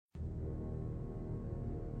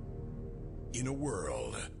In a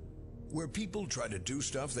world where people try to do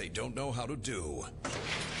stuff they don't know how to do,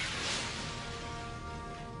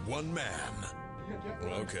 one man,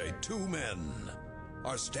 okay, two men,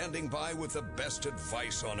 are standing by with the best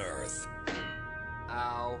advice on earth.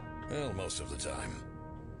 Ow. Well, most of the time.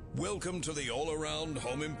 Welcome to the All-Around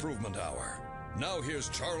Home Improvement Hour. Now here's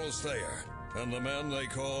Charles Thayer and the man they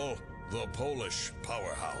call the Polish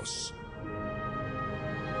Powerhouse.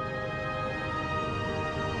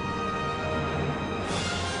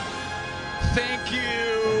 Thank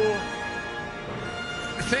you.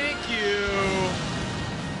 Thank you.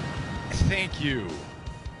 Thank you,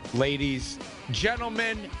 ladies,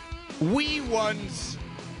 gentlemen, wee ones,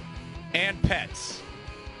 and pets.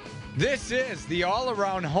 This is the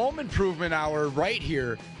All-Around Home Improvement Hour right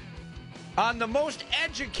here on the most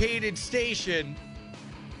educated station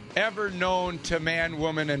ever known to man,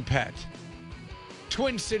 woman, and pet.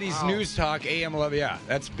 Twin Cities News Talk, AM 11. Yeah,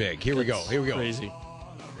 that's big. Here we go. Crazy.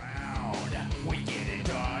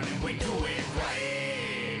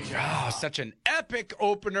 Oh, such an epic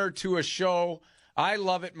opener to a show. I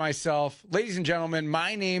love it myself. Ladies and gentlemen,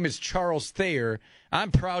 my name is Charles Thayer.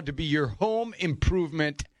 I'm proud to be your home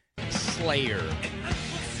improvement slayer.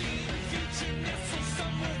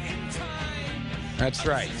 That's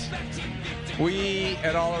right. We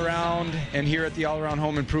at All Around and here at the All Around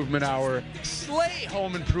Home Improvement Hour slay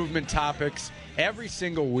home improvement topics every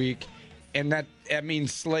single week, and that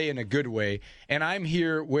means slay in a good way. And I'm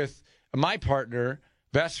here with my partner,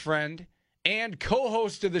 best friend, and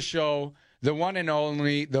co-host of the show, the one and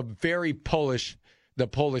only, the very Polish, the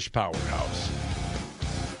Polish Powerhouse.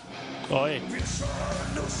 Oh, hey.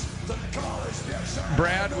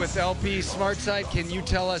 Brad with LP SmartSide, can you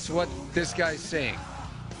tell us what this guy's saying?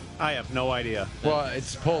 I have no idea. Well,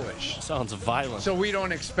 it's Polish, Sounds violent. so we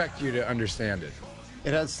don't expect you to understand it.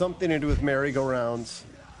 It has something to do with merry-go-rounds.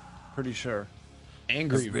 Pretty sure.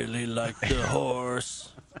 Angry. really like the horse.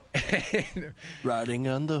 Riding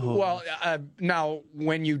on the horse. Well, now,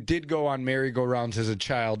 when you did go on merry-go-rounds as a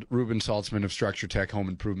child, Ruben Saltzman of Structure Tech Home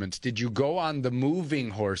Improvements, did you go on the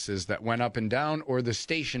moving horses that went up and down or the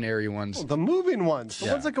stationary ones? Oh, the moving ones.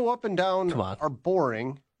 The ones that go up and down Come on. are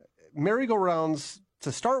boring. Merry-go-rounds,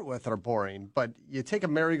 to start with, are boring. But you take a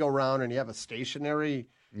merry-go-round and you have a stationary,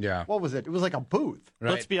 Yeah. what was it? It was like a booth.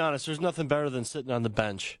 Right. Let's be honest, there's nothing better than sitting on the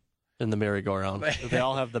bench in the merry-go-round. They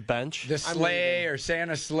all have the bench The sleigh or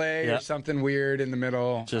Santa sleigh or Yep. something weird in the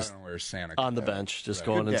middle. Just I don't know where Santa on the bench, just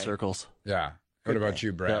going in day. circles. Yeah. What about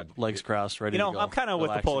you, Brad? Yep, legs crossed, ready You know, to go. I'm kind of with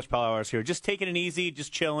the Relaxing. Polish Power Hours here. Just taking it easy,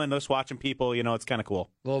 just chilling, just watching people. You know, it's kind of cool.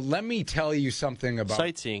 Well, let me tell you something about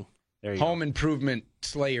Sightseeing. There you home improvement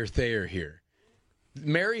slayer Thayer here.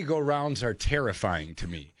 Merry-go-rounds are terrifying to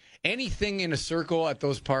me. Anything in a circle at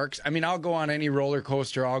those parks, I mean, I'll go on any roller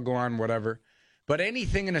coaster, I'll go on whatever. But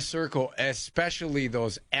anything in a circle, especially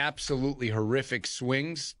those absolutely horrific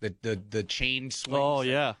swings, the chain swings. Oh,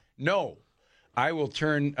 yeah. No, I will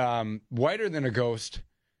turn whiter than a ghost,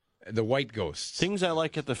 the white ghosts. Things I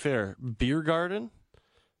like at the fair: beer garden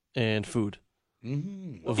and food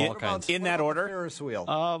of all kinds. In that order? Ferris wheel.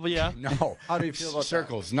 But yeah. No. How do you feel about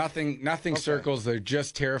circles? Nothing circles. They're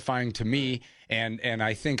just terrifying to me. And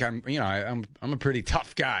I think I'm a pretty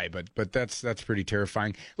tough guy, but that's pretty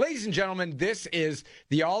terrifying. Ladies and gentlemen, this is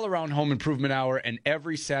the All Around Home Improvement Hour, and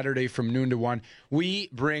every Saturday from noon to 1, we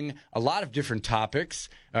bring a lot of different topics,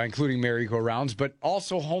 including merry-go-rounds, but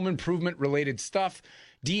also home improvement related stuff,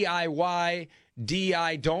 DIY,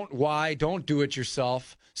 don't do it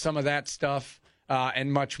yourself, some of that stuff,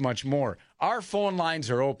 and much, much more. Our phone lines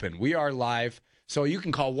are open. We are live. So you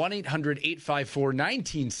can call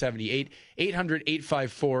 1-800-854-1978,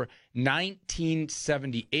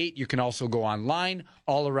 800-854-1978. You can also go online,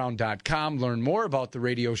 allaround.com, learn more about the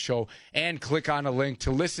radio show, and click on a link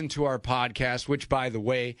to listen to our podcast, which, by the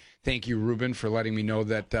way, thank you, Ruben, for letting me know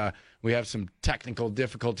that we have some technical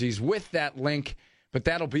difficulties with that link, but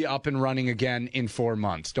that'll be up and running again in 4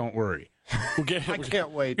 months. Don't worry. I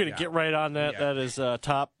can't wait. We're going to get right on that. Yeah. That is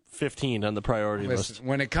top 15 on the priority list. Listen,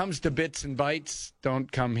 when it comes to bits and bytes,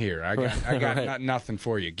 don't come here. I got Right. nothing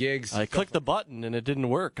for you. Gigs. I clicked the button and it didn't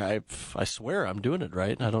work. I swear I'm doing it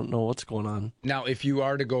right. I don't know what's going on. Now, if you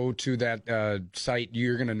are to go to that site,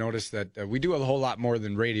 you're going to notice that we do a whole lot more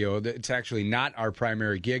than radio. It's actually not our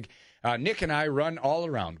primary gig. Nick and I run All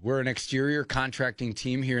Around. We're an exterior contracting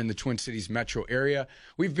team here in the Twin Cities metro area.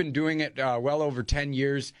 We've been doing it well over 10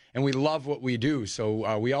 years, and we love what we do.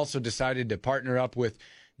 So we also decided to partner up with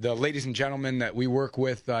the ladies and gentlemen that we work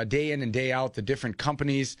with day in and day out, the different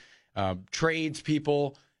companies,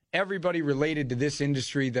 tradespeople, everybody related to this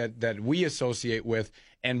industry that we associate with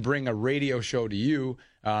and bring a radio show to you.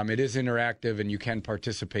 It is interactive and you can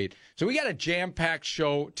participate. So we got a jam-packed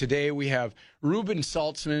show today. We have Ruben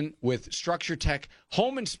Saltzman with Structure Tech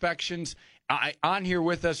Home Inspections on here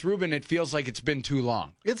with us. Ruben, it feels like it's been too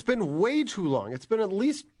long. It's been way too long. It's been at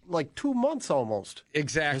least like 2 months almost.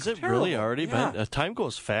 Exactly. Has it really already been? Time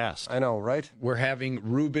goes fast. I know, right? We're having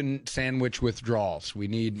Reuben sandwich withdrawals. We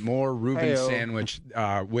need more Reuben sandwich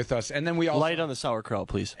with us. And then we also... Light on the sauerkraut,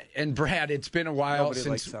 please. And Brad, it's been a while Nobody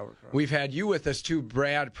likes since sauerkraut. we've had you with us too,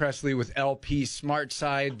 Brad Presley with LP Smart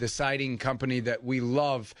Side, the siding company that we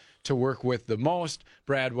love to work with the most.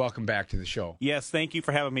 Brad, welcome back to the show. Yes, thank you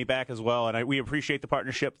for having me back as well, and we appreciate the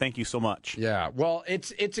partnership. Thank you so much. Yeah, well,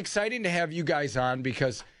 it's exciting to have you guys on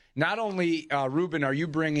because not only, Ruben, are you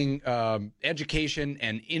bringing education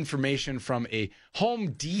and information from a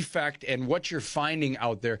home defect and what you're finding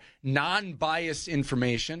out there, non-biased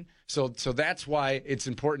information. So that's why it's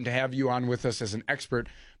important to have you on with us as an expert.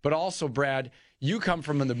 But also, Brad, you come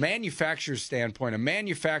from the manufacturer's standpoint, a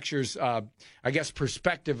manufacturer's,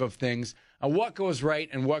 perspective of things, what goes right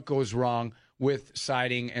and what goes wrong with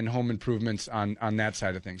siding and home improvements on that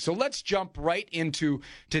side of things. So let's jump right into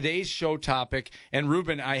today's show topic. And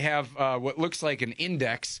Ruben, I have what looks like an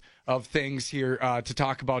index of things here to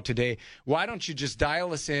talk about today. Why don't you just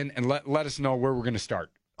dial us in and let us know where we're going to start?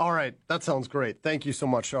 All right, that sounds great. Thank you so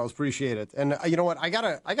much, Charles. Appreciate it. And you know what? I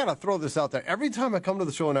gotta throw this out there. Every time I come to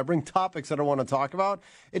the show and I bring topics that I want to talk about,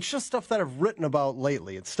 it's just stuff that I've written about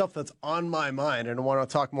lately. It's stuff that's on my mind and I want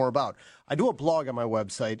to talk more about. I do a blog on my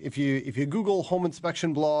website. If you Google home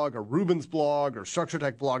inspection blog or Ruben's blog or Structure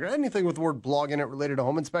Tech blog or anything with the word blog in it related to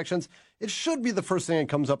home inspections, it should be the first thing that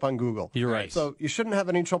comes up on Google. You're right. So you shouldn't have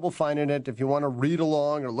any trouble finding it. If you want to read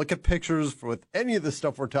along or look at pictures with any of the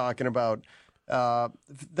stuff we're talking about,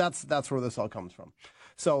 that's where this all comes from.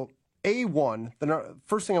 So A1, the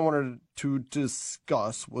first thing I wanted to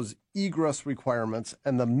discuss was egress requirements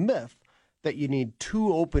and the myth that you need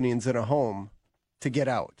 2 openings in a home to get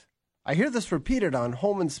out. I hear this repeated on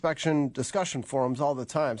home inspection discussion forums all the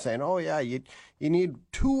time, saying, oh yeah, you need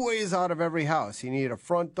 2 ways out of every house. You need a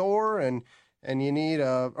front door and you need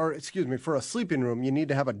for a sleeping room, you need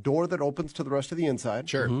to have a door that opens to the rest of the inside.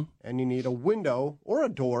 Sure. Mm-hmm. And you need a window or a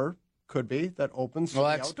door, could be, that opens to the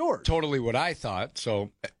outdoors. That's totally what I thought. So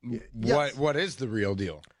what is the real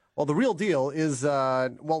deal? Well, the real deal is,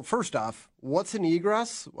 first off, what's an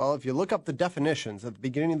egress? Well, if you look up the definitions at the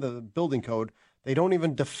beginning of the building code, they don't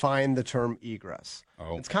even define the term egress.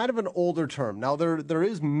 Oh. It's kind of an older term. Now, there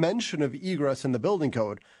is mention of egress in the building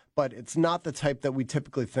code, but it's not the type that we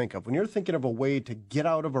typically think of. When you're thinking of a way to get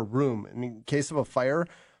out of a room in case of a fire,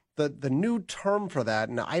 the new term for that,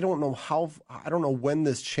 and I don't know when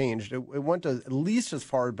this changed. It went to at least as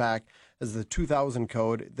far back as the 2000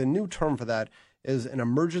 code. The new term for that is an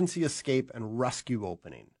emergency escape and rescue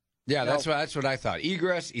opening. Yeah, that's what I thought.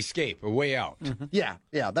 Egress, escape, a way out. Mm-hmm. Yeah,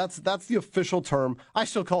 that's the official term. I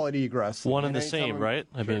still call it egress. One and the same, right?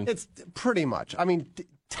 I mean, it's pretty much. I mean,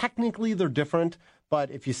 technically they're different,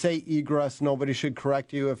 but if you say egress, nobody should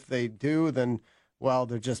correct you. If they do, then well,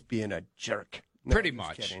 they're just being a jerk. No, pretty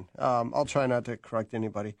much. Kidding. I'll try not to correct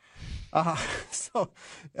anybody. It's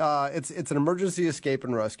an emergency escape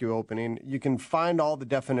and rescue opening. You can find all the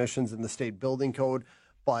definitions in the state building code,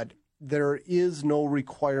 but there is no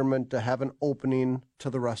requirement to have an opening to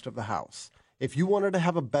the rest of the house. If you wanted to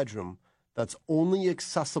have a bedroom that's only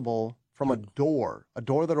accessible from a door that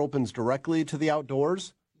opens directly to the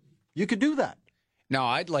outdoors, you could do that. Now,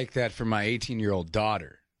 I'd like that for my 18-year-old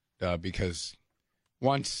daughter because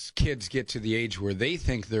once kids get to the age where they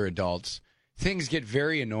think they're adults, things get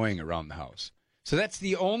very annoying around the house. So that's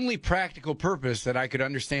the only practical purpose that I could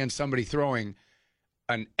understand somebody throwing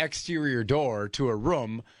an exterior door to a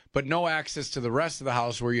room, but no access to the rest of the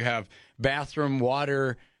house where you have bathroom,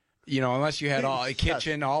 water, unless you had a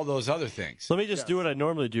kitchen, all those other things. Let me just do what I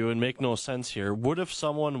normally do and make no sense here. What if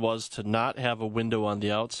someone was to not have a window on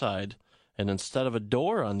the outside, and instead of a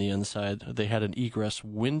door on the inside, they had an egress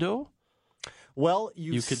window? Well,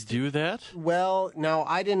 you could do that? Well, now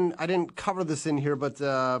I didn't cover this in here, but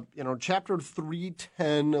Chapter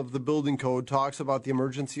 310 of the Building Code talks about the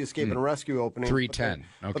emergency escape and rescue opening. 310.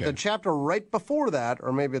 Okay. But the chapter right before that,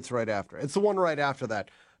 or maybe it's right after. It's the one right after that.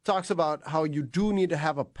 Talks about how you do need to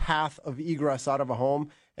have a path of egress out of a home,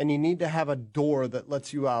 and you need to have a door that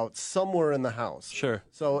lets you out somewhere in the house. Sure.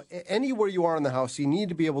 So anywhere you are in the house, you need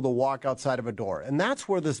to be able to walk outside of a door. And that's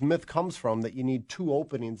where this myth comes from, that you need 2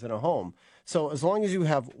 openings in a home. So as long as you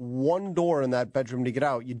have one door in that bedroom to get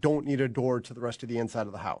out, you don't need a door to the rest of the inside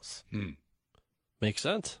of the house. Makes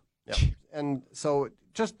sense. Yeah. And so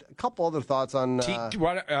just a couple other thoughts on...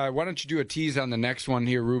 Why don't you do a tease on the next one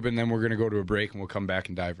here, Ruben? Then we're going to go to a break, and we'll come back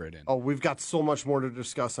and dive right in. Oh, we've got so much more to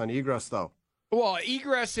discuss on egress, though. Well,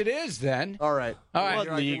 egress it is then. All right. What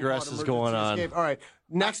in the egress is going on? Escape. All right.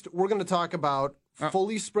 Next, we're going to talk about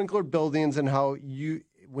fully sprinklered buildings and how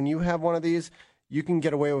when you have one of these, you can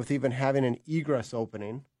get away with even having an egress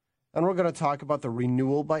opening. And we're going to talk about the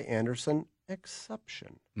renewal by Andersen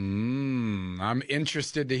exception. I'm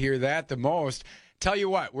interested to hear that the most. Tell you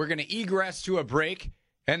what, we're going to egress to a break,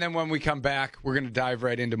 and then when we come back, we're going to dive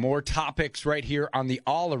right into more topics right here on the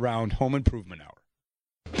All Around Home Improvement Hour.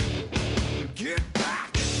 Get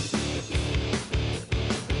back!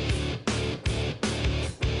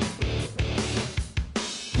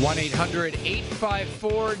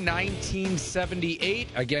 1-800-854-1978.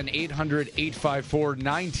 Again,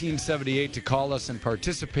 800-854-1978 to call us and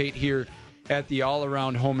participate here at the All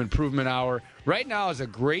Around Home Improvement Hour. Right now is a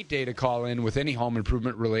great day to call in with any home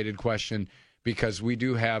improvement related question because we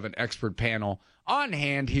do have an expert panel on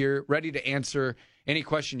hand here ready to answer any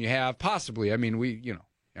question you have. Possibly. I mean, we're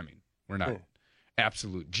not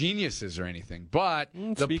absolute geniuses or anything, but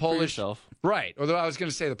the Polish, right? Although I was going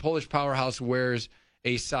to say the Polish powerhouse wears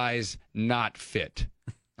a size not fit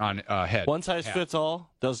on head. One size fits all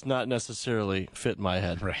does not necessarily fit my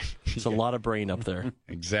head. Right. It's a lot of brain up there.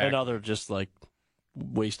 Exactly. And other just like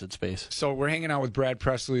wasted space. So we're hanging out with Brad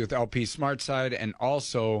Presley with LP SmartSide and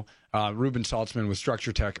also Ruben Saltzman with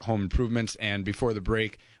Structure Tech Home Improvements. And before the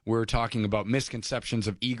break, we're talking about misconceptions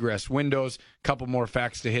of egress windows. Couple more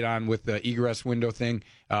facts to hit on with the egress window thing.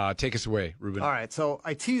 Take us away, Ruben. All right. So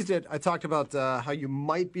I teased it. I talked about how you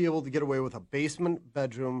might be able to get away with a basement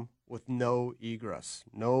bedroom with no egress,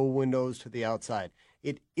 no windows to the outside.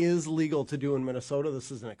 It is legal to do in Minnesota.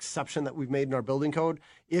 This is an exception that we've made in our building code.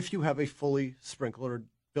 If you have a fully sprinklered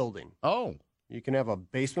building, you can have a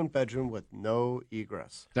basement bedroom with no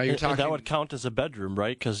egress. Now you're talking that would count as a bedroom,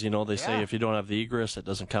 right? Because they say if you don't have the egress, it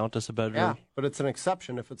doesn't count as a bedroom. Yeah, but it's an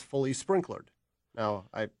exception if it's fully sprinklered. Now,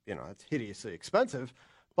 it's hideously expensive,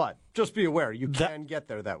 but just be aware you can get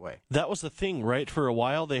there that way. That was the thing, right? For a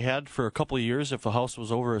while, they had for a couple of years, if a house was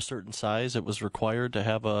over a certain size, it was required to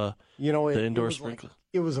have the indoor sprinkler.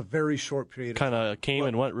 It was a very short period. Kind of came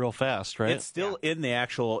and went real fast, right? It's still in the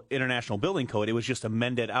actual International Building Code. It was just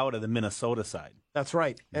amended out of the Minnesota side. That's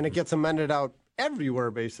right, and it gets amended out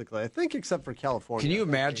everywhere, basically. I think except for California. Can you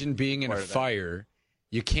imagine being in a fire?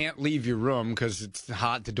 You can't leave your room because it's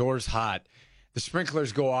hot. The door's hot. The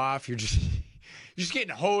sprinklers go off. You're just getting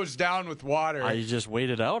hosed down with water. I just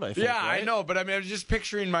waited out, I think. Yeah, right? I know, but I was just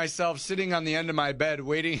picturing myself sitting on the end of my bed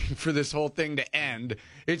waiting for this whole thing to end.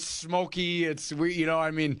 It's smoky.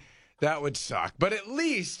 That would suck. But at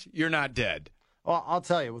least you're not dead. Well, I'll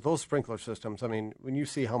tell you, with those sprinkler systems, when you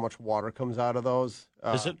see how much water comes out of those...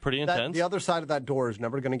 is it pretty intense? The other side of that door is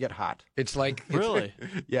never going to get hot. It's like... Really?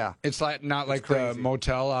 Yeah. It's not like the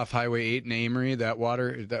motel off Highway 8 in Amory, that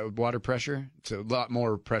water pressure. It's a lot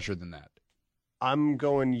more pressure than that. I'm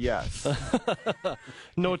going yes.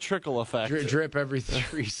 No trickle effect. Drip every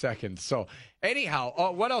 3 seconds. So,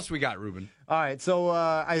 anyhow, what else we got, Ruben? All right, so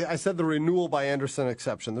I said the renewal by Andersen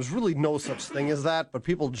exception. There's really no such thing as that, but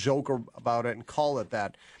people joke about it and call it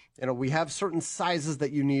that. We have certain sizes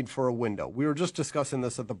that you need for a window. We were just discussing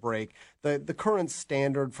this at the break. The current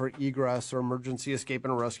standard for egress or emergency escape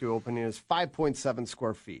and rescue opening is 5.7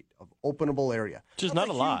 square feet of openable area. Which is not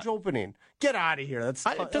a lot. Huge opening. Get out of here.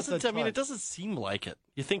 It doesn't seem like it.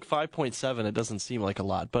 You think 5.7, it doesn't seem like a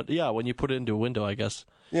lot. But yeah, when you put it into a window, I guess.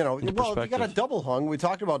 If you got a double hung, we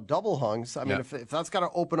talked about double hungs. If that's got to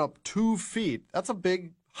open up 2 feet, that's a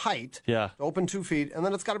big height. Yeah. To open 2 feet, and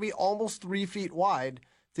then it's got to be almost 3 feet wide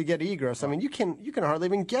to get egress. You can hardly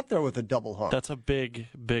even get there with a double hung. That's a big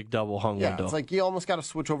double hung window. Yeah, it's like you almost got to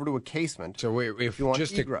switch over to a casement. So if you want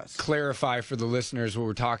just egress. To clarify for the listeners what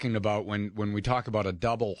we're talking about when we talk about a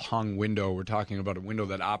double hung window, we're talking about a window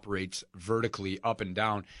that operates vertically up and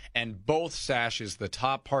down, and both sashes, the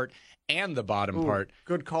top part and the bottom part,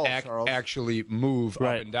 good call, Charles, actually move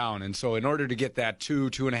up and down. And so in order to get that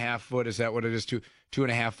 2.5 foot, is that what it is,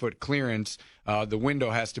 2.5 foot clearance, the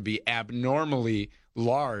window has to be abnormally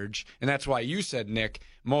large, and that's why you said, Nick,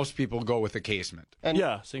 most people go with a casement.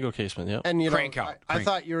 Single casement, yeah. And crank out. I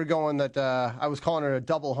thought you were going that I was calling it a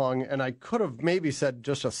double hung, and I could have maybe said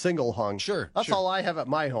just a single hung. Sure. That's all I have at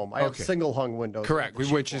my home. I have single hung windows. Correct,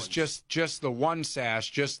 which is just the one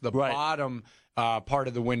sash, just the bottom part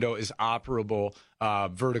of the window is operable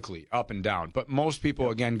vertically, up and down. But most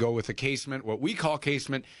people, again, go with a casement. What we call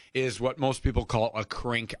casement is what most people call a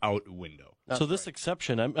crank out window. So this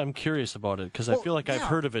exception, I'm curious about it because I feel like I've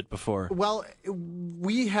heard of it before. Well,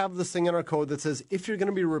 we have this thing in our code that says if you're going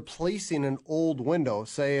to be replacing an old window,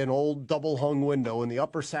 say an old double-hung window, and the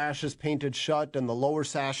upper sash is painted shut and the lower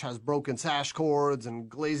sash has broken sash cords and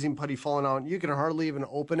glazing putty falling out, you can hardly even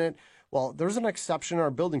open it. Well, there's an exception in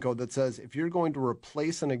our building code that says if you're going to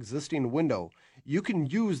replace an existing window, you can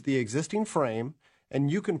use the existing frame and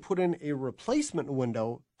you can put in a replacement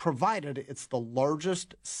window, provided it's the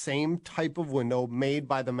largest, same type of window made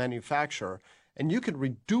by the manufacturer. And you could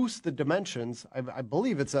reduce the dimensions, I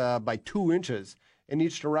believe it's by 2 inches in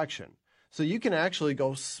each direction. So you can actually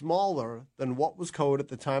go smaller than what was code at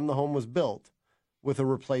the time the home was built with a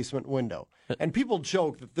replacement window. And people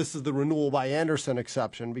joke that this is the renewal by Andersen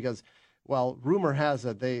exception because, well, rumor has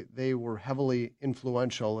it they were heavily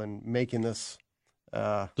influential in making this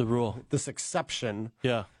the rule, this exception,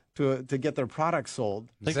 yeah, to get their products sold.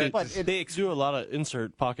 They do a lot of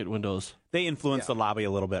insert pocket windows. They influence the lobby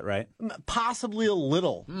a little bit, right? Possibly a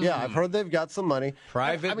little. Yeah, I've heard they've got some money.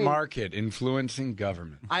 Private market influencing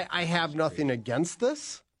government. I have nothing against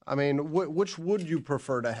this. I mean, which would you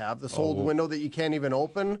prefer to have? This old window that you can't even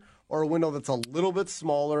open, or a window that's a little bit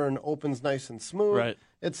smaller and opens nice and smooth? Right.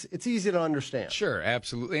 It's easy to understand. Sure,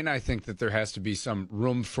 absolutely. And I think that there has to be some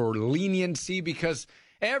room for leniency because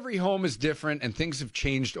every home is different and things have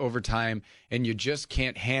changed over time, and you just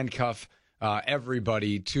can't handcuff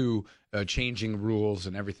everybody to changing rules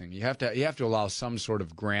and everything. You have to allow some sort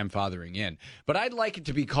of grandfathering in. But I'd like it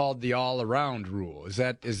to be called the all-around rule.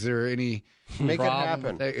 Is there any Make it problem happen.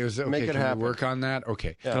 with that? Okay, Make it can happen. we work on that?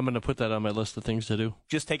 Okay. Yeah. I'm going to put that on my list of things to do.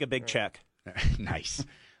 Just take a big check. Nice.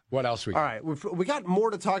 What else we got? All right, we got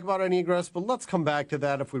more to talk about on egress, but let's come back to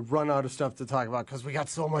that if we run out of stuff to talk about because we got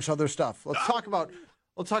so much other stuff. Let's talk about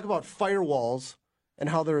firewalls and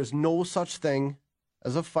how there is no such thing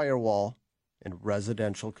as a firewall in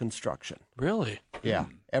residential construction. Really? Yeah,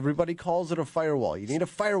 everybody calls it a firewall. You need a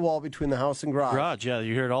firewall between the house and garage. Garage, yeah,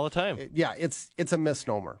 you hear it all the time. It's a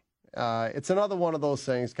misnomer. It's another one of those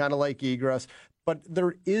things, kind of like egress. But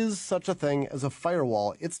there is such a thing as a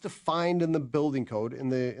firewall. It's defined in the building code, in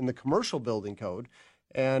the commercial building code.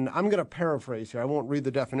 And I'm going to paraphrase here. I won't read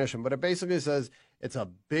the definition, but it basically says it's a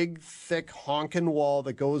big, thick, honking wall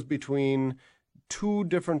that goes between 2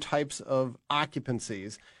 different types of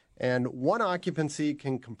occupancies. And one occupancy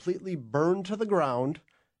can completely burn to the ground,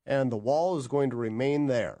 and the wall is going to remain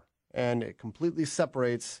there. And it completely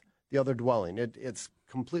separates the other dwelling. It's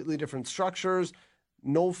completely different structures.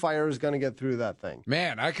 No fire is going to get through that thing.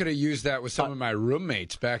 Man, I could have used that with some of my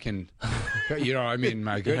roommates back in, my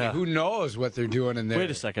goodness, Yeah. Who knows what they're doing in there? Wait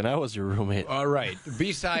a second, I was your roommate. All right.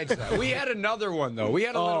 Besides that, we had another one, though. We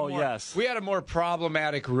had a little more, yes. We had a more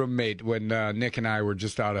problematic roommate when Nick and I were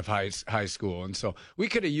just out of high school. And so we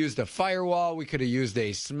could have used a firewall. We could have used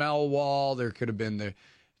a smell wall. There could have been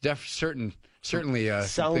certainly some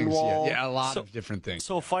sound things. wall. Yeah, a lot of different things.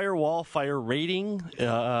 So firewall, fire rating,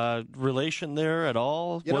 relation there at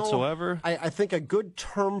all whatsoever? I think a good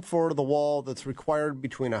term for the wall that's required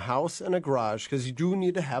between a house and a garage, because you do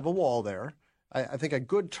need to have a wall there, I think a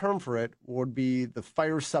good term for it would be the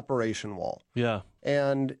fire separation wall. Yeah.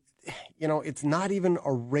 And, it's not even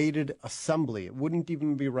a rated assembly. It wouldn't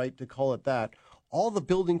even be right to call it that. All the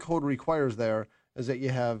building code requires there is that you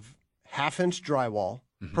have half-inch drywall,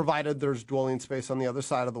 provided there's dwelling space on the other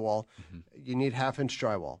side of the wall. You need half-inch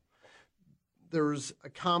drywall. There's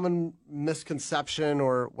a common misconception,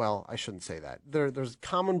 I shouldn't say that. There's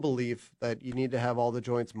common belief that you need to have all the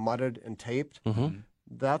joints mudded and taped.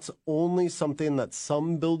 That's only something that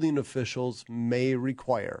some building officials may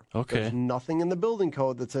require. Okay. There's nothing in the building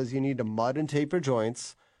code that says you need to mud and tape your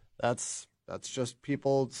joints. That's just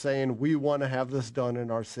people saying we want to have this done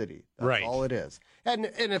in our city. That's right. all it is. And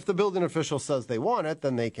if the building official says they want it,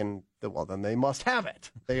 then then they must have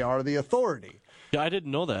it. They are the authority. Yeah, I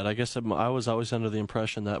didn't know that. I guess I was always under the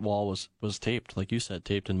impression that wall was taped, like you said,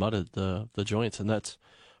 taped and mudded the joints, and that's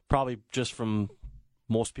probably just from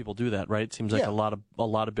most people do that, right? It seems like Yeah. a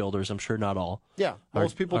lot of builders, I'm sure not all. Yeah,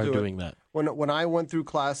 most people are do doing it. that. When I went through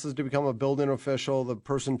classes to become a building official, the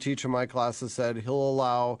person teaching my classes said he'll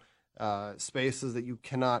allow spaces that you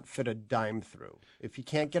cannot fit a dime through. If you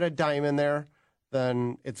can't get a dime in there,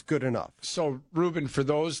 then it's good enough. So, Ruben, for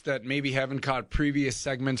those that maybe haven't caught previous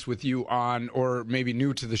segments with you on, or maybe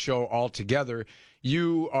new to the show altogether,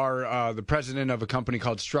 you are the president of a company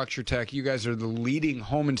called Structure Tech. You guys are the leading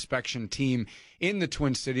home inspection team in the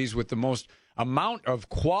Twin Cities with the most amount of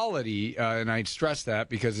quality, and I stress that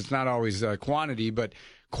because it's not always quantity, but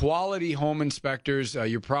quality home inspectors.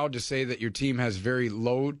 You're proud to say that your team has very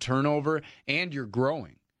low turnover, and you're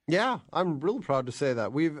growing. Yeah, I'm really proud to say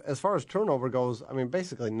that. As far as turnover goes, I mean,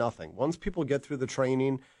 basically nothing. Once people get through the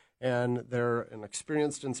training and they're an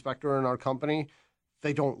experienced inspector in our company,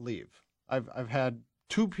 they don't leave. I've had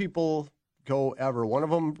 2 people go ever. One of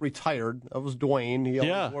them retired. That was Dwayne. He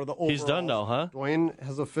always wore the overalls. He's done now, huh? Dwayne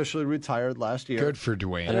has officially retired last year. Good for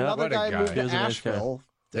Dwayne. And another What a guy moved to He's a nice guy. Asheville.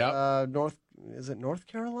 Yep. North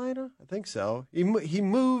Carolina? I think so. He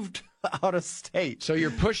moved out of state. So you're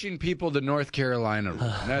pushing people to North Carolina.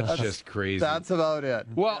 That's just crazy. That's about it.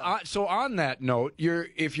 Well, so on that note,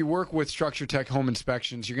 if you work with Structure Tech Home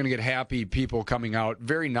Inspections, you're going to get happy people coming out,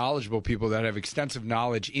 very knowledgeable people that have extensive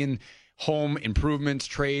knowledge in home improvements,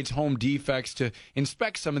 trades, home defects to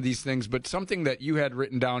inspect some of these things. But something that you had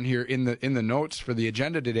written down here in the notes for the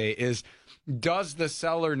agenda today is, does the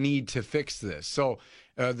seller need to fix this? So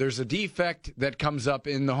there's a defect that comes up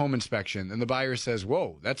in the home inspection, and the buyer says,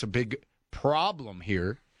 whoa, that's a big problem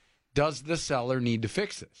here. Does the seller need to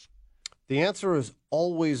fix this? The answer is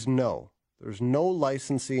always no. There's no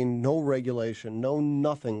licensing, no regulation, no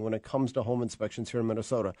nothing when it comes to home inspections here in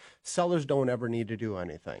Minnesota. Sellers don't ever need to do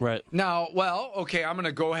anything. Right. Now, well, okay, I'm going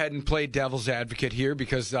to go ahead and play devil's advocate here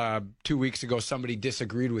because 2 weeks ago somebody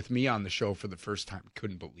disagreed with me on the show for the first time.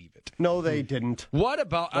 Couldn't believe it. No, they didn't. What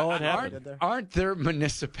about, it happened. aren't there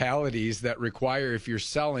municipalities that require, if you're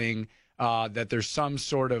selling, that there's some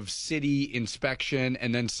sort of city inspection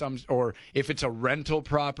and then or if it's a rental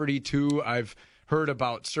property too? I've heard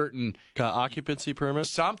about certain occupancy permits.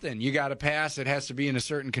 Something you got to pass. It has to be in a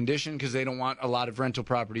certain condition because they don't want a lot of rental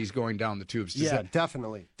properties going down the tubes.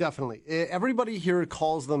 Definitely. Everybody here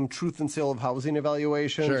calls them truth and sale of housing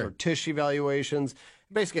evaluations or TISH evaluations.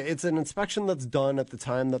 Basically, it's an inspection that's done at the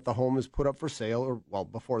time that the home is put up for sale, or well,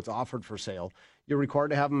 before it's offered for sale. You're required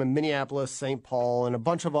to have them in Minneapolis, St. Paul, and a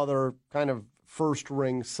bunch of other kind of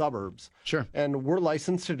first-ring suburbs. Sure. And we're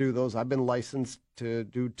licensed to do those. I've been licensed to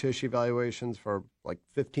do TISH evaluations for like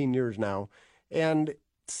 15 years now. And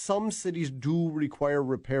some cities do require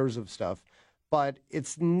repairs of stuff, but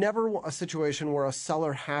it's never a situation where a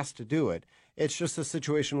seller has to do it. It's just a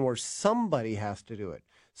situation where somebody has to do it.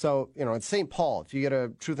 So, in St. Paul, if you get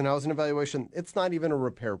a truth and housing evaluation, it's not even a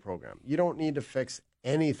repair program. You don't need to fix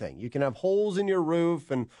anything. You can have holes in your roof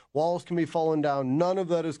and walls can be falling down. None of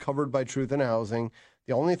that is covered by truth and housing.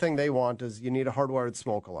 The only thing they want is you need a hardwired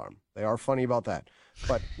smoke alarm. They are funny about that.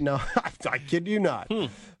 But no, I kid you not.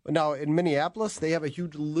 Now, in Minneapolis, they have a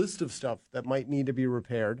huge list of stuff that might need to be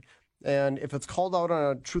repaired. And if it's called out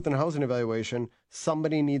on a truth and housing evaluation,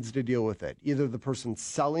 somebody needs to deal with it. Either the person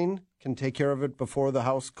selling can take care of it before the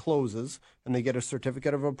house closes and they get a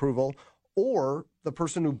certificate of approval, or the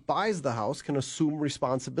person who buys the house can assume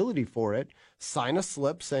responsibility for it, sign a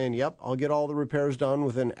slip saying, yep, I'll get all the repairs done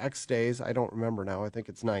within X days. I don't remember now. I think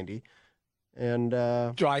it's 90. And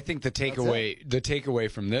so I think the takeaway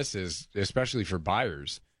from this is, especially for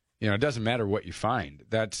buyers, it doesn't matter what you find.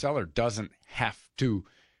 That seller doesn't have to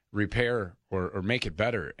repair or make it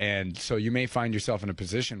better. And so you may find yourself in a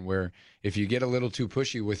position where if you get a little too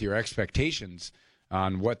pushy with your expectations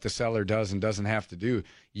on what the seller does and doesn't have to do,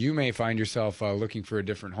 you may find yourself looking for a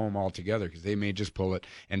different home altogether because they may just pull it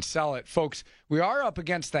and sell it. Folks, we are up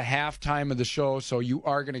against the halftime of the show, so you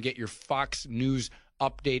are going to get your Fox News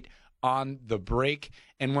update on the break.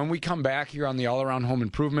 And when we come back here on the All Around Home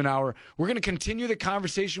Improvement Hour, we're going to continue the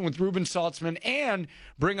conversation with Ruben Saltzman and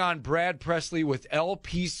bring on Brad Presley with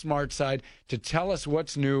LP SmartSide to tell us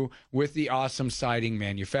what's new with the awesome siding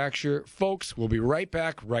manufacturer. Folks, we'll be right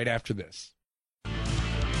back right after this.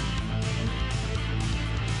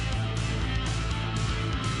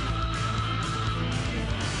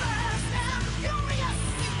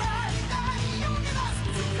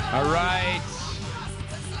 All right.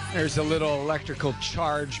 There's a little electrical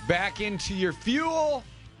charge back into your fuel.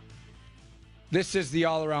 This is the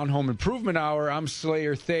All Around Home Improvement Hour. I'm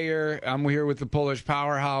Slayer Thayer. I'm here with the Polish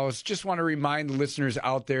Powerhouse. Just want to remind the listeners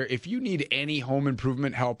out there, if you need any home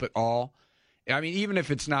improvement help at all, even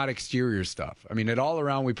if it's not exterior stuff. At All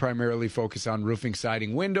Around, we primarily focus on roofing,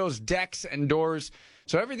 siding, windows, decks, and doors.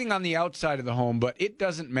 So everything on the outside of the home, but it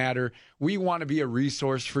doesn't matter. We want to be a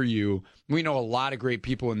resource for you. We know a lot of great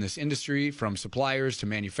people in this industry, from suppliers to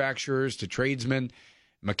manufacturers to tradesmen,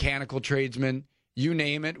 mechanical tradesmen, you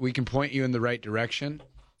name it. We can point you in the right direction.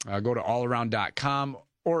 Go to allaround.com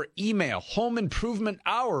or email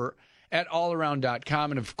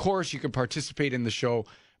homeimprovementhour@allaround.com. And, of course, you can participate in the show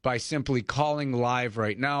by simply calling live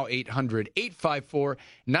right now,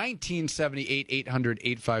 800-854-1978,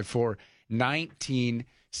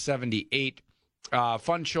 800-854-1978.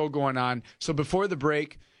 Fun show going on. So before the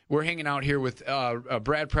break, we're hanging out here with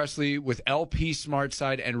Brad Presley with LP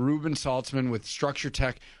SmartSide and Ruben Saltzman with Structure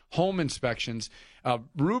Tech Home Inspections.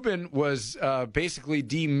 Ruben was basically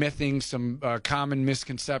demything some common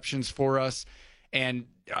misconceptions for us, and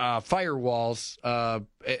firewalls.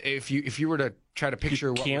 If you were to try to picture,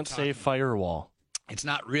 You what can't say firewall. it's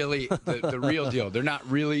not really the real deal. They're not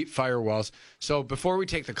really firewalls. So before we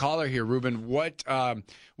take the caller here, Ruben, what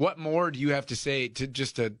more do you have to say to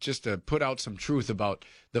just to put out some truth about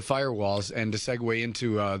the firewalls and to segue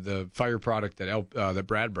into the fire product that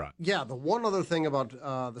Brad brought? Yeah, the one other thing about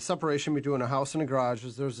the separation between a house and a garage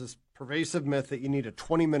is there's this pervasive myth that you need a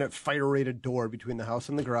 20-minute fire-rated door between the house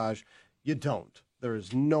and the garage. You don't. There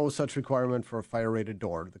is no such requirement for a fire-rated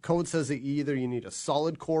door. The code says that either you need a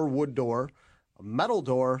solid core wood door, a metal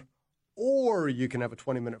door, or you can have a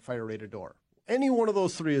 20-minute fire-rated door. Any one of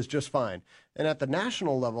those three is just fine. And at the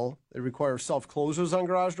national level, they require self-closers on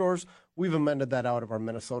garage doors. We've amended that out of our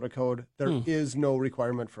Minnesota code. There is no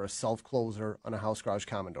requirement for a self-closer on a house garage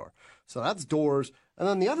common door. So that's doors. And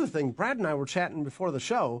then the other thing, Brad and I were chatting before the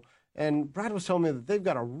show, and Brad was telling me that they've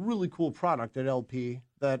got a really cool product at LP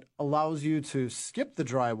that allows you to skip the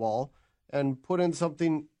drywall and put in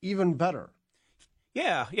something even better.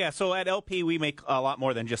 Yeah. So at LP, we make a lot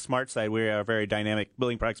more than just SmartSide. We're a very dynamic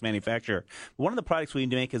building products manufacturer. One of the products we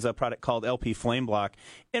make is a product called LP Flame Block.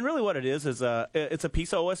 And really what it is it's a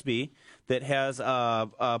piece of OSB that has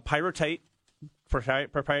a Pyrotite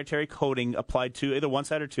proprietary coating applied to either one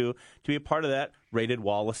side or two to be a part of that rated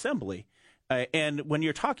wall assembly. And when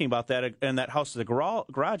you're talking about that, and that house is a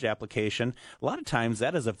garage application, a lot of times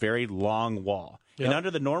that is a very long wall. Yep. And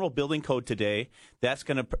under the normal building code today,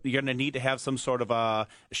 you're gonna need to have some sort of a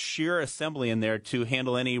shear assembly in there to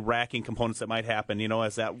handle any racking components that might happen.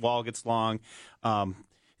 As that wall gets long.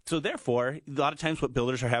 So therefore, a lot of times what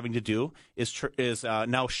builders are having to do is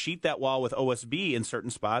now sheet that wall with OSB in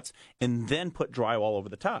certain spots and then put drywall over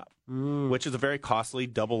the top, which is a very costly,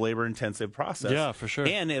 double labor-intensive process. Yeah, for sure.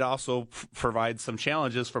 And it also provides some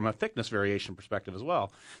challenges from a thickness variation perspective as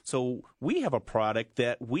well. So we have a product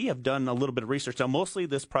that we have done a little bit of research. Now, mostly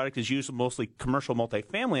this product is used in mostly commercial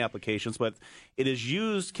multifamily applications, but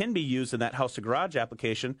can be used in that house-to-garage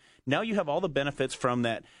application. Now you have all the benefits from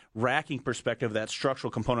that racking perspective, that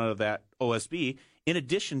structural component of that OSB, in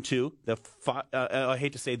addition to I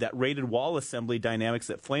hate to say, that rated wall assembly dynamics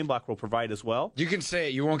that FlameBlock will provide as well. You can say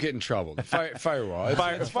it. You won't get in trouble. Firewall.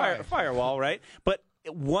 Firewall, right? But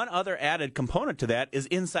one other added component to that is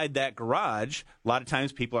inside that garage. A lot of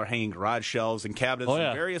times people are hanging garage shelves and cabinets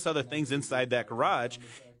and various other things inside that garage.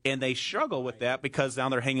 And they struggle with that because now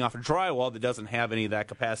they're hanging off a drywall that doesn't have any of that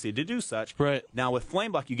capacity to do such. Right. Now with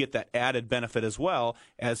FlameBlock, you get that added benefit as well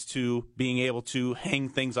as to being able to hang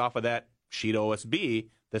things off of that sheet OSB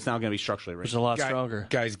that's now going to be structurally rigid. It's a lot stronger.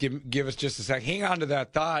 Guys, give us just a sec. Hang on to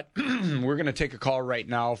that thought. We're going to take a call right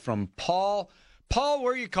now from Paul. Paul,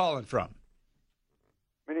 where are you calling from?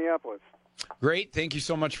 Minneapolis. Great. Thank you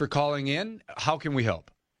so much for calling in. How can we help?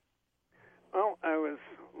 Well, I was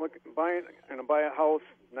going to buy a house,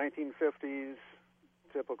 1950s,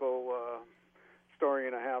 typical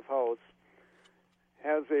story-and-a-half house.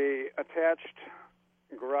 Has a attached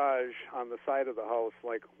garage on the side of the house,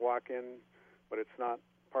 like walk-in, but it's not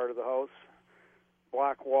part of the house.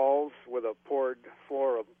 Block walls with a poured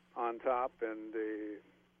floor on top, and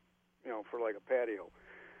for like a patio.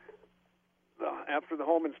 After the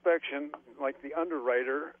home inspection, like the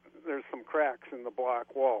underwriter, there's some cracks in the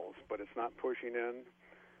block walls, but it's not pushing in,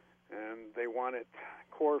 and they want it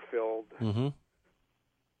core filled. Mm-hmm.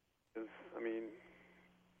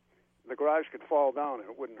 The garage could fall down and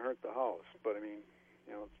it wouldn't hurt the house, but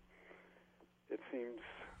it seems.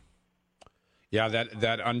 Yeah,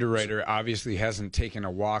 that underwriter obviously hasn't taken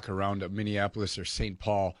a walk around a Minneapolis or St.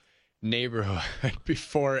 Paul neighborhood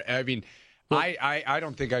before. I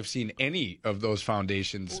don't think I've seen any of those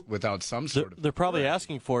foundations without some sort of. They're probably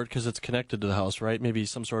asking for it because it's connected to the house, right? Maybe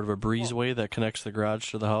some sort of a breezeway that connects the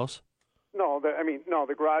garage to the house. No,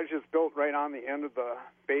 the garage is built right on the end of the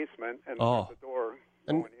basement, and there's the door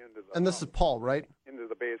going into the. And this is Paul, right? Into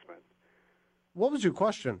the basement. What was your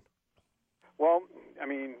question? Well,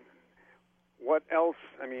 what else?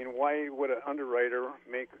 Why would an underwriter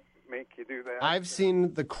make you do that? I've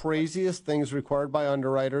seen the craziest things required by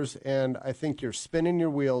underwriters, and I think you're spinning your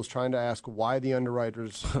wheels trying to ask why the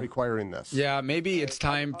underwriter's requiring this. Yeah, maybe it's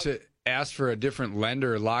time to ask for a different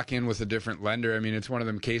lender, lock in with a different lender. It's one of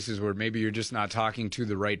them cases where maybe you're just not talking to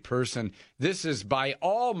the right person. This is by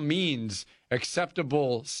all means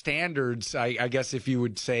acceptable standards, I guess if you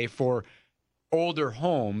would say, for older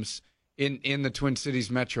homes. in the Twin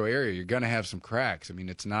Cities metro area. You're going to have some cracks. I mean,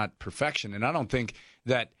 it's not perfection, and I don't think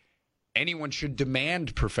that anyone should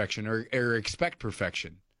demand perfection or expect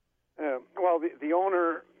perfection. Well, the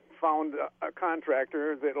owner found a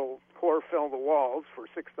contractor that'll core fill the walls for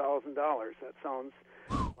 $6,000. That sounds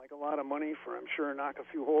like a lot of money for, I'm sure, knock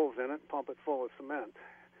a few holes in it, pump it full of cement.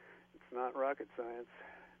 It's not rocket science.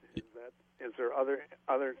 Is there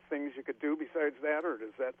other things you could do besides that, or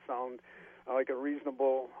does that sound like a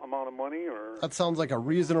reasonable amount of money? Or That sounds like a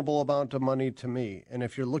reasonable amount of money to me. And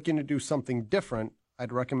if you're looking to do something different,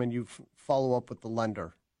 I'd recommend you follow up with the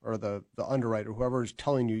lender or the underwriter, whoever is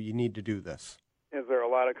telling you need to do this. Is there a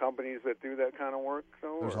lot of companies that do that kind of work,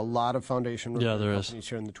 though? There's a lot of foundation there companies is.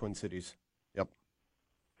 here in the Twin Cities. Yep.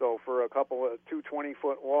 So for a couple of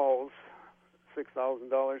 220-foot walls, $6,000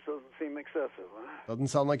 doesn't seem excessive, huh? Doesn't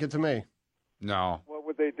sound like it to me. No. What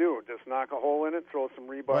would they do? Just knock a hole in it, throw some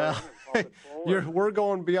rebar in Well, it, and pump it full? or- we're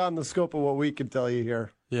going beyond the scope of what we can tell you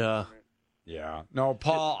here. Yeah. Yeah. No,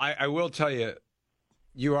 Paul, I will tell you,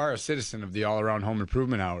 you are a citizen of the All Around Home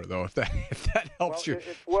Improvement Hour, though, if that helps Well, you.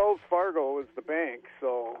 it's Wells Fargo is the bank,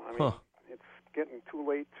 so I mean, Huh. it's getting too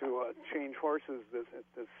late to change horses this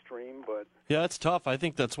stream. But Yeah, it's tough. I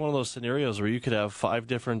think that's one of those scenarios where you could have 5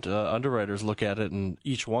 different underwriters look at it, and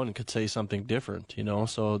each one could say something different.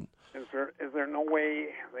 So is there no way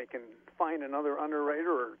they can find another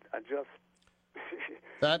underwriter or adjust?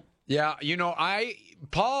 That Yeah,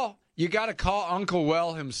 Paul, you got to call Uncle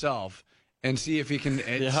Well himself and see if he can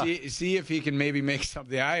see if he can maybe make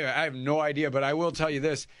something. I have no idea, but I will tell you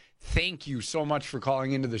this: thank you so much for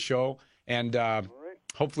calling into the show, and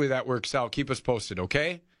hopefully that works out. Keep us posted,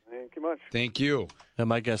 okay? Thank you much. Thank you. and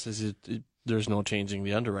my guess is there's no changing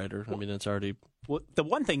the underwriter. I mean, it's already. Well, the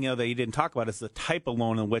one thing that you didn't talk about is the type of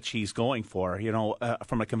loan in which he's going for.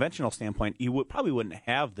 From a conventional standpoint, you probably wouldn't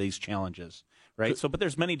have these challenges, right? So, but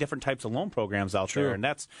there's many different types of loan programs out there, and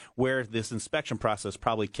that's where this inspection process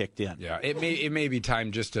probably kicked in. Yeah, it may be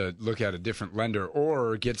time just to look at a different lender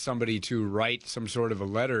or get somebody to write some sort of a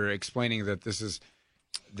letter explaining that this is.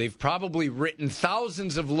 They've probably written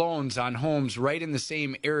thousands of loans on homes right in the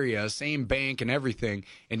same area, same bank and everything,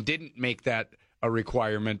 and didn't make that a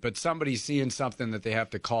requirement. But somebody's seeing something that they have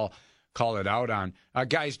to call it out on.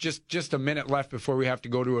 Guys, just a minute left before we have to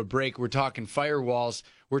go to a break. We're talking firewalls.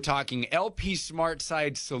 We're talking LP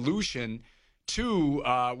SmartSide solution to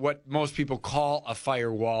what most people call a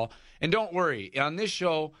firewall. And don't worry, on this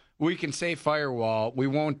show we can say firewall. We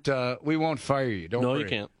won't fire you. Don't worry. No, you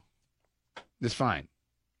can't. It's fine.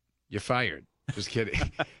 You're fired. Just kidding.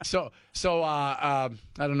 So I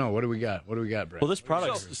don't know. What do we got? Brett? Well, this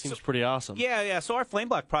product seems pretty awesome. Yeah. So our Flame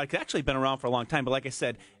Block product has actually been around for a long time, but like I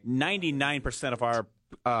said, 99% of our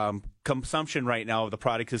consumption right now of the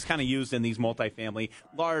product is kind of used in these multifamily,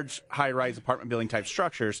 large, high-rise apartment building type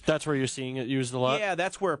structures. That's where you're seeing it used a lot? Yeah,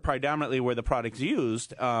 that's where predominantly where the product's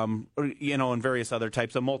used, in various other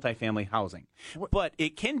types of multifamily housing. But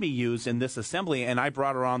it can be used in this assembly, and I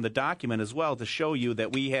brought around the document as well to show you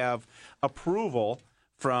that we have approval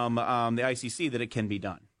from the ICC that it can be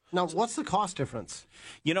done. now, what's the cost difference?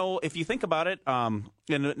 If you think about it, and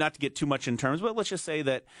not to get too much in terms, but let's just say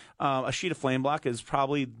that a sheet of flame block is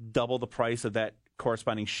probably double the price of that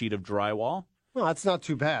corresponding sheet of drywall. Well, that's not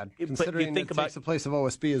too bad, But considering you think it about- takes the place of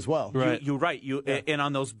OSB as well. Right. You're right. And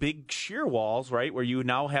on those big shear walls, right, where you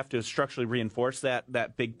now have to structurally reinforce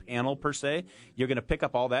that big panel per se, you're going to pick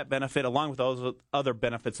up all that benefit along with those other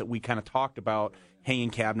benefits that we kind of talked about, hanging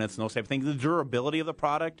cabinets and those type of things. The durability of the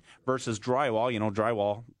product versus drywall.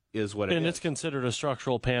 Drywall is what it is. And it's considered a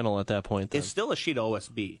structural panel at that point, then. It's still a sheet of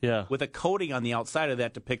OSB. Yeah. With a coating on the outside of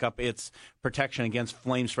that to pick up its protection against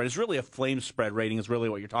flame spread. It's really a flame spread rating is really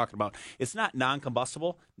what you're talking about. It's not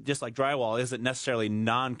non-combustible, just like drywall isn't necessarily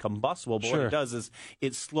non-combustible, but what Sure. it does is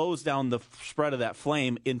it slows down the spread of that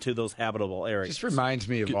flame into those habitable areas. Just reminds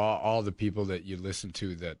me of all the people that you listen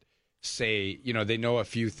to that say, they know a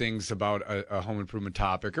few things about a home improvement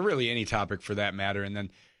topic, or really any topic for that matter, and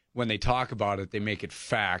then when they talk about it, they make it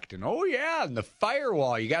fact. And, and the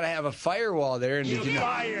firewall, you got to have a firewall there. And did you know?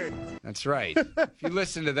 Fired. That's right. If you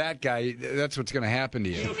listen to that guy, that's what's going to happen to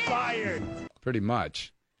you. You're fired. Pretty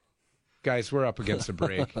much. Guys, we're up against a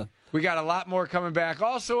break. We got a lot more coming back.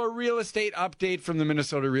 Also, a real estate update from the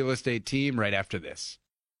Minnesota real estate team right after this.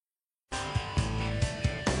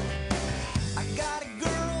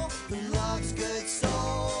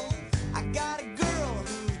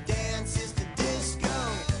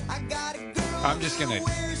 I'm just going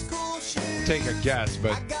to take a guess,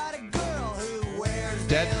 but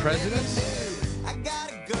Dead Presidents? I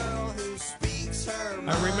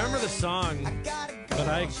remember the song, but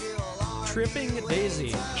I tripping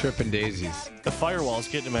daisy. Tripping daisies. The firewall's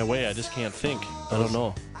getting in my way. I just can't think. I don't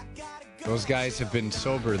know. Those guys have been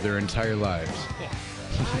sober their entire lives.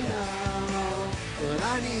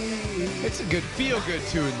 It's a good feel-good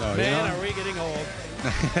tune, though. Man, you know? are we getting old?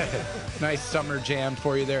 Nice summer jam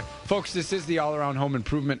for you there. Folks, this is the All-Around Home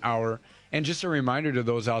Improvement Hour. And just a reminder to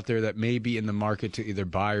those out there that may be in the market to either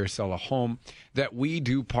buy or sell a home, that we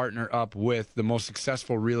do partner up with the most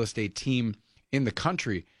successful real estate team in the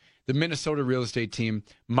country, the Minnesota real estate team.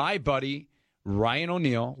 My buddy, Ryan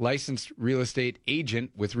O'Neill, licensed real estate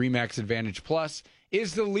agent with RE/MAX Advantage Plus,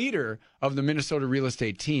 is the leader of the Minnesota real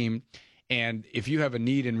estate team. And if you have a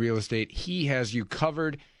need in real estate, he has you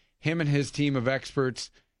covered. Him and his team of experts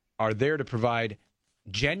are there to provide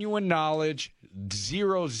genuine knowledge,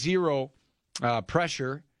 zero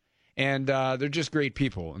pressure, and they're just great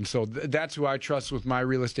people. And so that's who I trust with my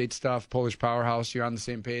real estate stuff. Polish Powerhouse, you're on the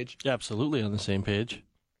same page? Yeah, absolutely on the same page.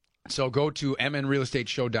 So go to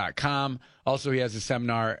mnrealestateshow.com. Also, he has a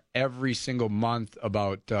seminar every single month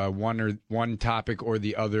about one topic or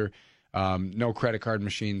the other. No credit card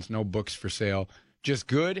machines, no books for sale. Just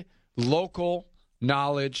good local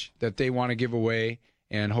knowledge that they want to give away,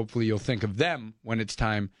 and hopefully you'll think of them when it's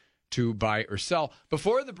time to buy or sell.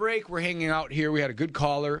 Before the break, we're hanging out here. We had a good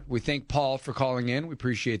caller. We thank Paul for calling in. We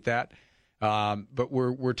appreciate that. But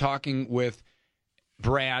we're talking with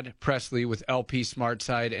Brad Presley with LP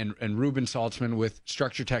SmartSide and Ruben Saltzman with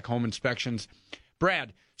Structure Tech Home Inspections.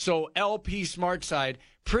 Brad, so LP SmartSide,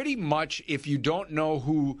 pretty much if you don't know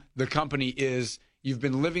who the company is, you've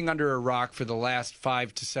been living under a rock for the last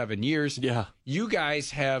 5 to 7 years. Yeah. You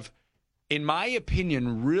guys have, in my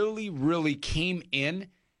opinion, really came in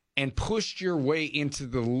and pushed your way into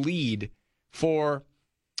the lead for,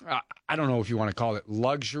 I don't know if you want to call it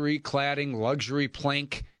luxury cladding, luxury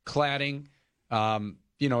plank cladding.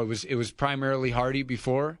 It was primarily Hardie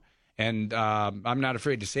before, and I'm not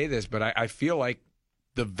afraid to say this, but I feel like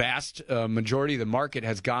the vast majority of the market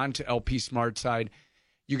has gone to LP SmartSide.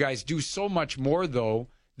 You guys do so much more, though,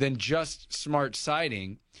 than just smart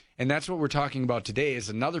siding, and that's what we're talking about today is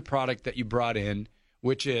another product that you brought in,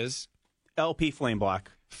 which is LP Flame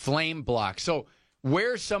Block. Flame Block. So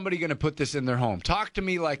where's somebody going to put this in their home? Talk to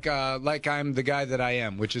me like I'm the guy that I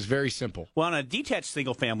am, which is very simple. Well, on a detached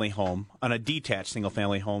single-family home,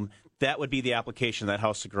 that would be the application, that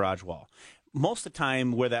house to garage wall. Most of the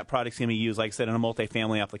time where that product's going to be used, like I said, in a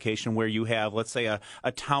multifamily application where you have, let's say, a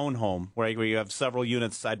townhome where you have several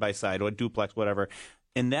units side by side or a duplex, whatever.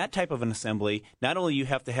 In that type of an assembly, not only you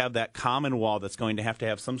have to have that common wall that's going to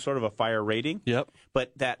have some sort of a fire rating, Yep.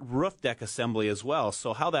 but that roof deck assembly as well.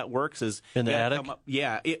 So how that works is in the attic.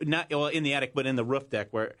 Not in the attic, but in the roof deck,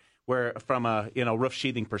 where from a roof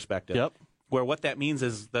sheathing perspective. Yep. Where what that means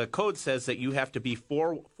is the code says that you have to be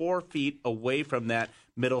 4 feet away from that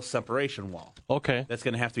middle separation wall. Okay. That's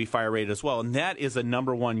going to have to be fire rated as well. And that is a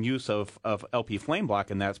number one use of LP Flame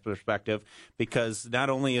Block in that perspective, because not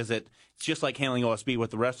only is it's just like handling OSB,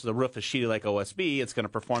 with the rest of the roof is sheeted like OSB, it's going to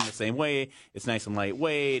perform the same way. It's nice and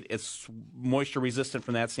lightweight. It's moisture resistant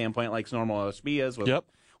from that standpoint, like normal OSB is.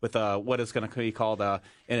 With what is going to be called a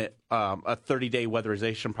 30-day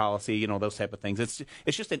weatherization policy, those type of things. It's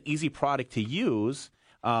just an easy product to use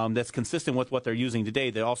that's consistent with what they're using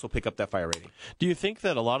today. They also pick up that fire rating. Do you think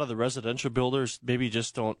that a lot of the residential builders maybe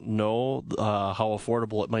just don't know how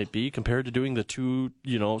affordable it might be compared to doing the two,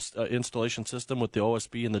 installation system with the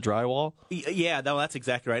OSB and the drywall? Yeah, no, that's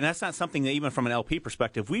exactly right. And that's not something that even from an LP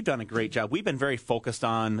perspective, we've done a great job. We've been very focused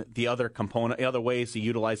on the other ways to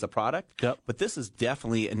utilize the product. Yep. But this is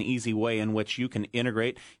definitely an easy way in which you can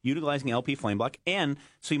integrate utilizing LP Flame Block. And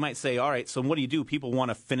so you might say, all right, so what do? People want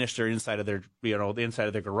to finish their inside of their, the inside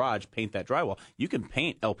of their garage, paint that drywall. You can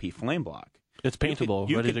paint LP Flame Block. It's paintable,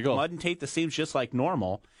 ready to go. You can mud and tape the seams just like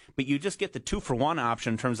normal, but you just get the 2-for-1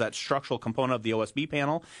 option in terms of that structural component of the OSB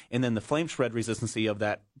panel and then the flame spread resistancy of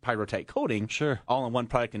that Pyrotite coating. Sure. All in one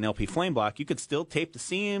product in LP Flame Block. You could still tape the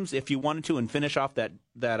seams if you wanted to and finish off that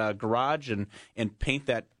garage and paint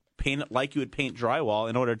it like you would paint drywall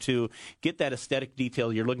in order to get that aesthetic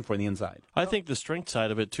detail you're looking for in the inside. I think the strength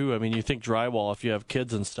side of it, too, I mean, you think drywall, if you have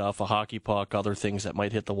kids and stuff, a hockey puck, other things that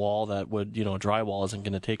might hit the wall that would, drywall isn't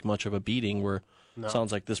going to take much of a beating, where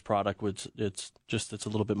sounds like this product it's a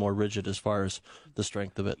little bit more rigid as far as the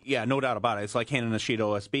strength of it. Yeah, no doubt about it. It's like handing a sheet of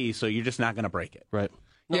OSB, so you're just not going to break it. Right.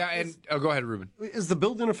 Yeah, and go ahead, Ruben. Is the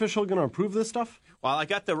building official going to approve this stuff? Well, I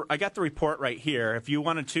got the report right here. If you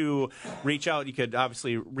wanted to reach out, you could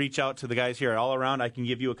obviously reach out to the guys here at All Around. I can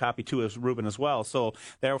give you a copy too, as Ruben as well. So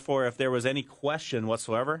therefore, if there was any question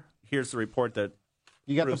whatsoever, here's the report that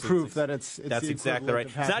You got the proof that it's that's the exactly right.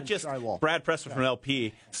 of It's not just drywall. Brad Preston from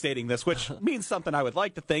LP stating this, which means something I would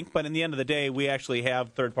like to think, but in the end of the day, we actually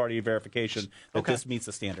have third-party verification that this meets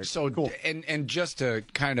the standard. So, and just to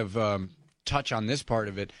kind of touch on this part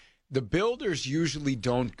of it, the builders usually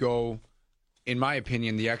don't go, in my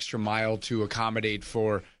opinion, the extra mile to accommodate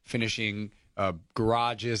for finishing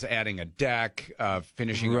garages, adding a deck,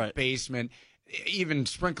 finishing a basement, even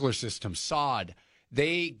sprinkler system, sod.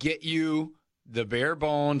 They get you the bare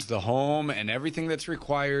bones, the home, and everything that's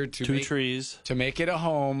required to trees to make it a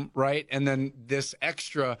home, right? And then this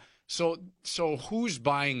extra. So who's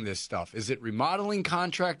buying this stuff? Is it remodeling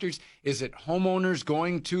contractors? Is it homeowners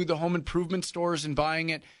going to the home improvement stores and buying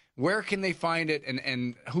it? Where can they find it,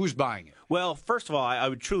 and who's buying it? Well, first of all, I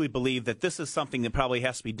would truly believe that this is something that probably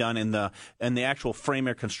has to be done in the actual frame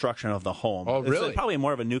or construction of the home. Oh, really? It's probably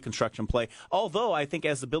more of a new construction play. Although I think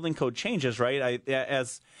as the building code changes, right,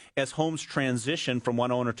 as homes transition from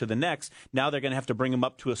one owner to the next, now they're going to have to bring them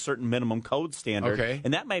up to a certain minimum code standard. Okay.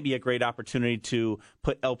 And that might be a great opportunity to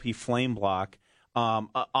put LP flame block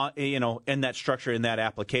in that structure, in that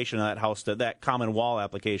application, in that house, that common wall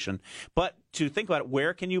application. But to think about it,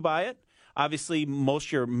 where can you buy it? Obviously, most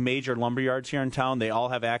of your major lumber yards here in town, they all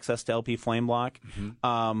have access to LP flame block.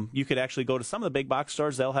 Mm-hmm. You could actually go to some of the big box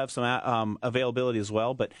stores; they'll have some availability as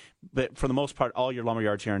well. But for the most part, all your lumber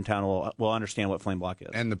yards here in town will understand what flame block is.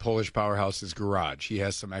 And the Polish Powerhouse's garage, he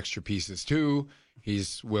has some extra pieces too.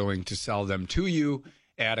 He's willing to sell them to you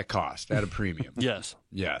at a cost, at a premium. Yes.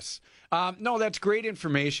 No, that's great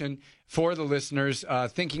information for the listeners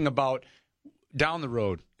thinking about down the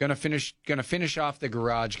road. Gonna finish off the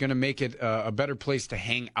garage. Gonna make it a better place to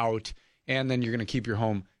hang out, and then you're gonna keep your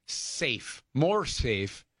home safe, more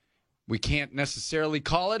safe. We can't necessarily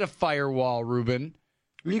call it a firewall, Ruben.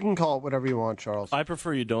 You can call it whatever you want, Charles. I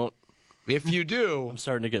prefer you don't. If you do, I'm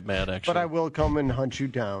starting to get mad, actually. But I will come and hunt you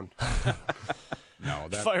down. no,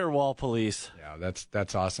 firewall police. Yeah,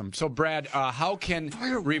 that's awesome. So, Brad, how can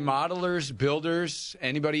remodelers, builders,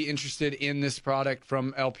 anybody interested in this product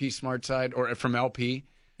from LP SmartSide or from LP?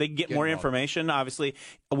 They can get more information. Obviously,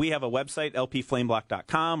 we have a website,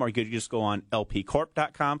 lpflameblock.com, or you could just go on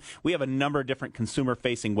lpcorp.com. We have a number of different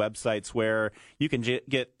consumer-facing websites where you can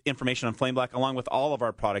get information on Flame Block, along with all of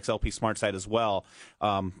our products, LP SmartSide as well.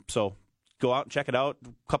 So go out and check it out. A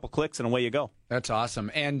couple clicks, and away you go. That's awesome.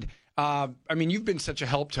 And, you've been such a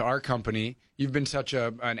help to our company. You've been such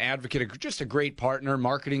an advocate, just a great partner,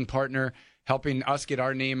 marketing partner, helping us get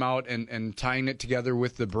our name out and tying it together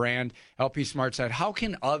with the brand, LP SmartSide. How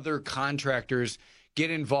can other contractors get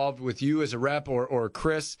involved with you as a rep or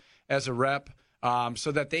Chris as a rep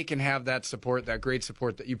so that they can have that support, that great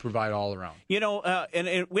support that you provide all around?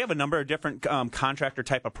 And we have a number of different contractor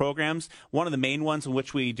type of programs. One of the main ones in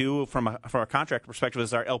which we do from a contractor perspective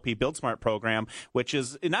is our LP Build Smart program, which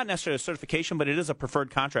is not necessarily a certification, but it is a preferred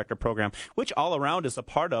contractor program, which all around is a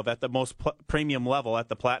part of at the most premium level, at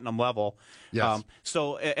the platinum level. Yes.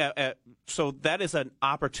 So that is an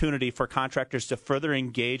opportunity for contractors to further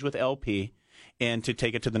engage with LP and to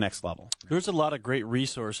take it to the next level. There's a lot of great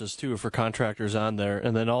resources, too, for contractors on there.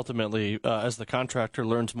 And then ultimately, as the contractor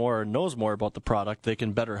learns more and knows more about the product, they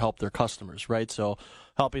can better help their customers, right? So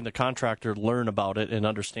helping the contractor learn about it and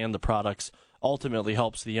understand the products ultimately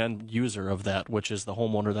helps the end user of that, which is the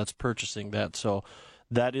homeowner that's purchasing that. So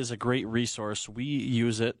that is a great resource. We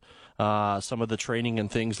use it. Some of the training and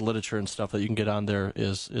things, literature and stuff that you can get on there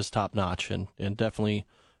is top-notch and definitely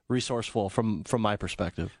resourceful from my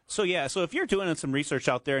perspective. So if you're doing some research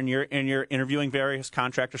out there and you're interviewing various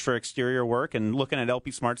contractors for exterior work and looking at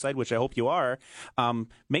LP SmartSide, which I hope you are,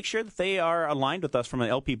 make sure that they are aligned with us from an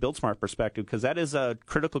LP Build Smart perspective, because that is a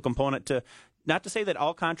critical component to. Not to say that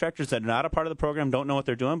all contractors that are not a part of the program don't know what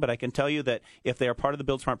they're doing, but I can tell you that if they are part of the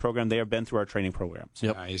Build Smart program, they have been through our training programs.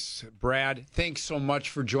 Yep. Nice. Brad, thanks so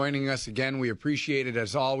much for joining us again. We appreciate it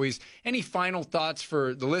as always. Any final thoughts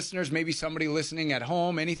for the listeners, maybe somebody listening at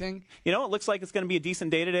home, anything? It looks like it's going to be a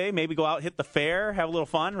decent day today. Maybe go out, hit the fair, have a little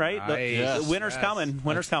fun, right? Nice. The winter's coming.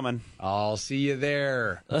 Winter's coming. I'll see you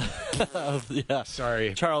there. Yeah.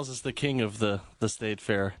 Sorry. Charles is the king of the state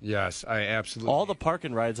fair. Yes, I absolutely. All the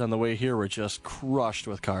parking rides on the way here were just crushed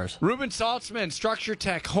with cars. Ruben Saltzman, Structure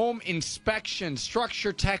Tech Home Inspection,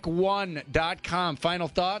 StructureTech1.com. Final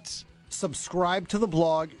thoughts? Subscribe to the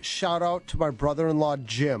blog. Shout out to my brother-in-law,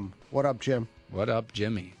 Jim. What up, Jim? What up,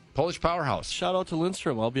 Jimmy? Polish Powerhouse. Shout out to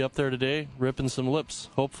Lindstrom. I'll be up there today ripping some lips,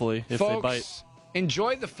 hopefully, if Folks, they bite.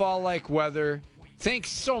 Enjoy the fall-like weather. Thanks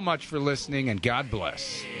so much for listening, and God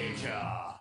bless.